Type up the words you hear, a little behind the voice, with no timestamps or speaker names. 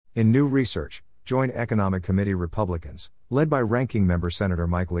In new research, Joint Economic Committee Republicans, led by Ranking Member Senator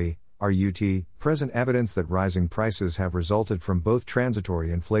Mike Lee, RUT, present evidence that rising prices have resulted from both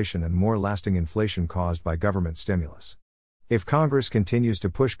transitory inflation and more lasting inflation caused by government stimulus. If Congress continues to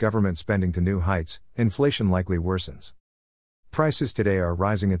push government spending to new heights, inflation likely worsens. Prices today are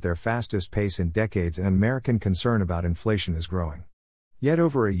rising at their fastest pace in decades, and American concern about inflation is growing. Yet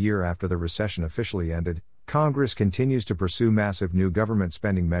over a year after the recession officially ended, Congress continues to pursue massive new government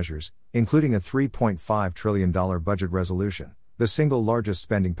spending measures, including a $3.5 trillion budget resolution, the single largest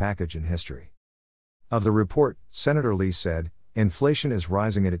spending package in history. Of the report, Senator Lee said, "Inflation is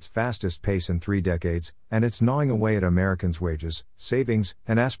rising at its fastest pace in 3 decades, and it's gnawing away at Americans' wages, savings,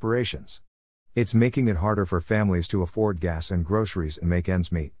 and aspirations. It's making it harder for families to afford gas and groceries and make ends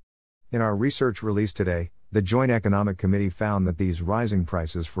meet." In our research released today, the Joint Economic Committee found that these rising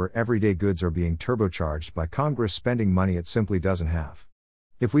prices for everyday goods are being turbocharged by Congress spending money it simply doesn't have.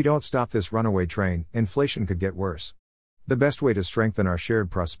 If we don't stop this runaway train, inflation could get worse. The best way to strengthen our shared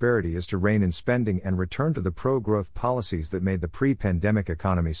prosperity is to rein in spending and return to the pro-growth policies that made the pre-pandemic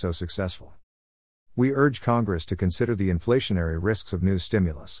economy so successful. We urge Congress to consider the inflationary risks of new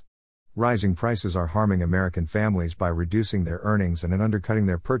stimulus. Rising prices are harming American families by reducing their earnings and undercutting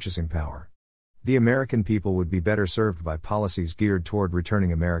their purchasing power. The American people would be better served by policies geared toward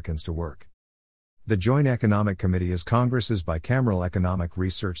returning Americans to work. The Joint Economic Committee is Congress's bicameral economic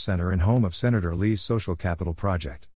research center and home of Senator Lee's Social Capital Project.